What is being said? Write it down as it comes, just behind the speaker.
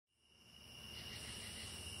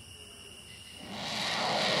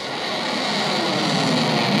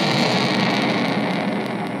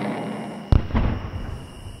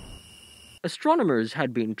Astronomers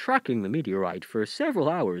had been tracking the meteorite for several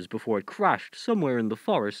hours before it crashed somewhere in the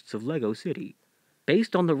forests of Lego City.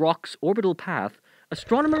 Based on the rock's orbital path,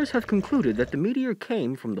 astronomers have concluded that the meteor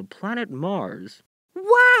came from the planet Mars.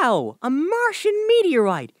 Wow! A Martian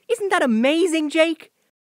meteorite! Isn't that amazing, Jake?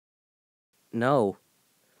 No.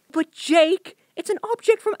 But Jake, it's an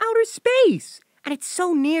object from outer space! And it's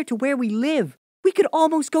so near to where we live. We could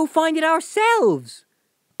almost go find it ourselves!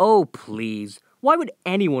 Oh, please. Why would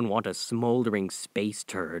anyone want a smoldering space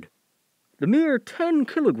turd? The mere 10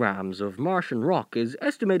 kilograms of Martian rock is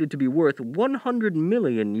estimated to be worth $100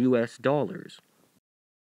 million US.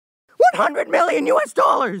 100 million US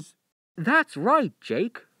dollars! That's right,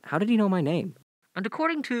 Jake. How did he know my name? And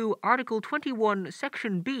according to Article 21,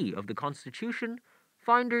 Section B of the Constitution,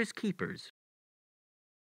 finders keepers.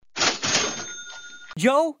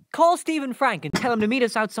 Joe, call Stephen Frank and tell him to meet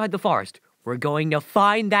us outside the forest. We're going to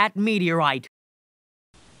find that meteorite.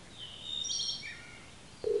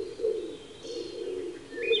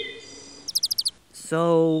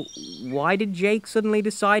 So, why did Jake suddenly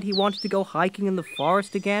decide he wanted to go hiking in the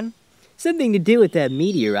forest again? Something to do with that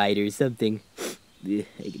meteorite or something. I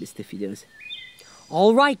get a stiffy nose.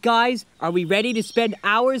 All right, guys, are we ready to spend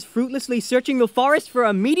hours fruitlessly searching the forest for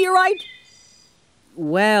a meteorite?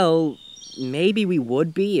 Well, maybe we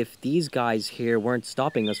would be if these guys here weren't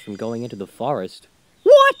stopping us from going into the forest.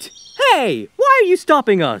 What? Hey, why are you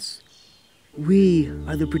stopping us? We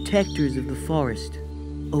are the protectors of the forest.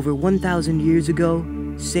 Over 1,000 years ago,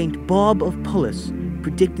 Saint Bob of Pulis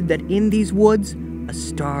predicted that in these woods, a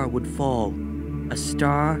star would fall. A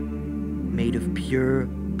star made of pure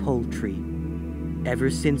poultry. Ever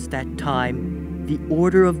since that time, the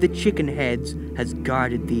Order of the Chickenheads has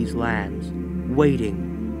guarded these lands,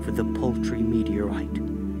 waiting for the poultry meteorite.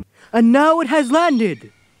 And now it has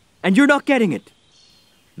landed! And you're not getting it!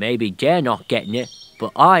 Maybe they're not getting it,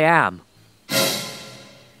 but I am.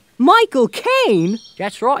 Michael Caine?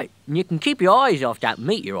 That's right. And you can keep your eyes off that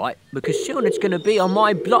meteorite, because soon it's going to be on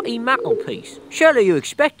my bloody mantelpiece. Surely you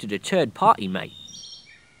expected a third party, mate.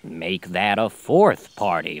 Make that a fourth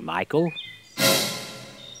party, Michael.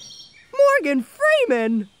 Morgan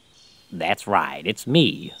Freeman! That's right, it's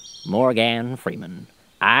me, Morgan Freeman.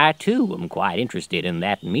 I, too, am quite interested in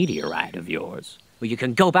that meteorite of yours. Well, you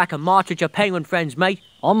can go back and march at your penguin friends, mate.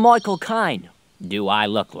 I'm Michael Caine. Do I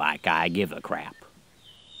look like I give a crap?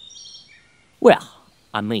 Well,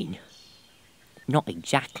 I mean, not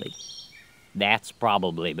exactly. That's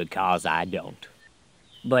probably because I don't.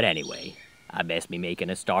 But anyway, I best be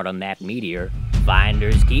making a start on that meteor.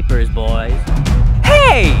 Finders keepers, boys.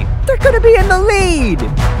 Hey! They're gonna be in the lead!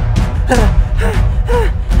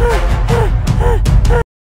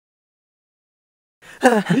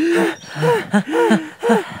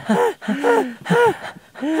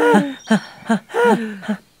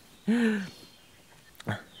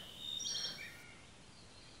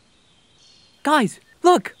 Guys,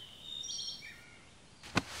 look!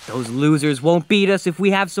 Those losers won't beat us if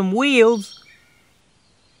we have some wheels.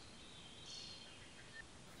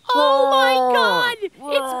 Oh my God!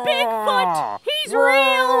 It's Bigfoot! He's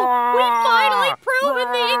real! We've finally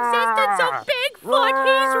proven the existence of Bigfoot!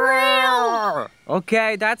 He's real!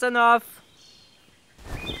 Okay, that's enough.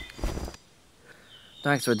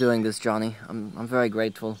 Thanks for doing this, Johnny. I'm very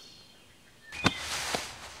grateful.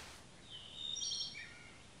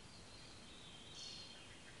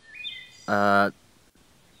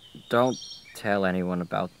 Don't tell anyone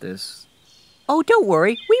about this. Oh, don't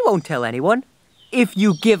worry. We won't tell anyone. If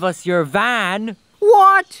you give us your van.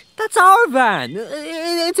 What? That's our van.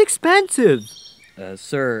 It's expensive.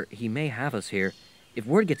 Sir, he may have us here. If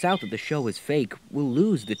word gets out that the show is fake, we'll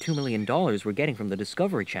lose the $2 million we're getting from the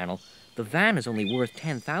Discovery Channel. The van is only worth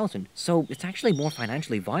 $10,000, so it's actually more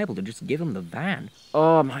financially viable to just give him the van.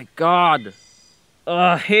 Oh my God!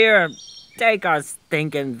 Here, take our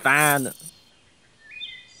stinking van.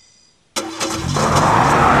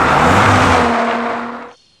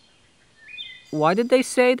 Why did they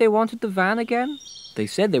say they wanted the van again? They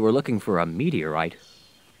said they were looking for a meteorite.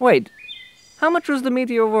 Wait, how much was the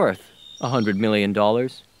meteor worth? $100 million.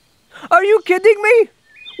 Are you kidding me?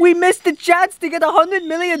 We missed the chance to get $100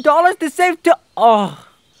 million to save to... Oh.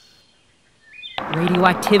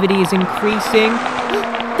 Radioactivity is increasing.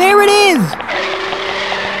 There it is!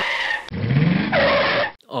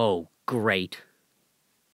 Oh, great.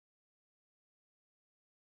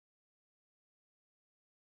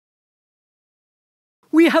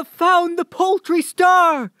 We have found the poultry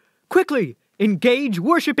star! Quickly, engage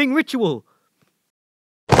worshipping ritual.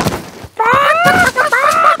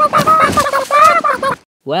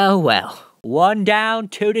 Well, well. One down,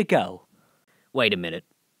 two to go. Wait a minute.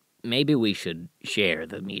 Maybe we should share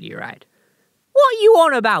the meteorite. What you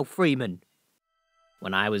on about, Freeman?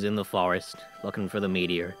 When I was in the forest, looking for the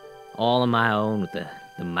meteor, all on my own with the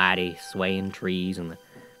mighty swaying trees and the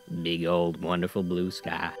big old wonderful blue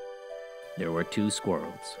sky, there were two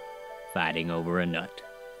squirrels fighting over a nut,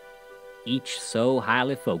 each so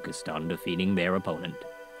highly focused on defeating their opponent.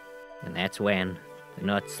 And that's when the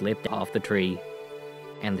nut slipped off the tree,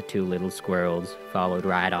 and the two little squirrels followed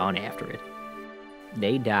right on after it.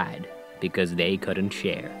 They died because they couldn't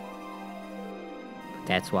share. But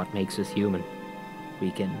that's what makes us human.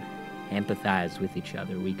 We can empathize with each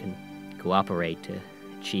other. We can cooperate to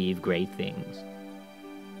achieve great things.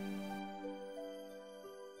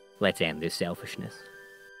 Let's end this selfishness.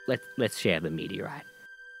 Let's share the meteorite.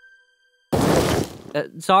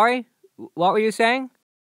 Sorry? What were you saying?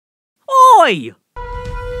 Oi!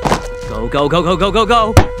 Go, go, go, go, go, go,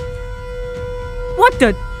 go! What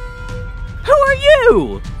the? Who are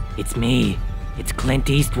you? It's me. It's Clint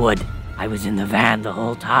Eastwood. I was in the van the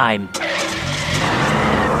whole time.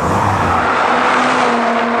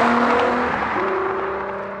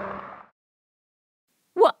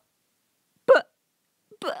 What? But...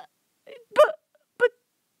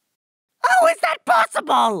 How is that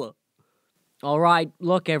possible? Alright,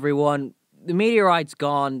 look everyone, the meteorite's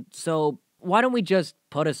gone, so why don't we just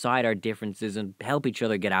put aside our differences and help each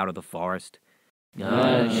other get out of the forest?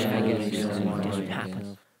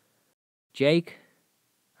 Jake?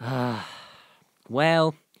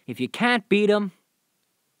 Well, if you can't beat him,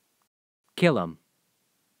 kill him.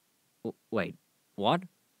 Wait, what?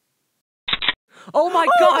 Oh my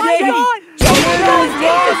God! my Jake! God! Jake!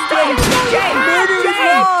 Jake! Jake!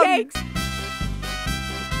 Jake! Jake!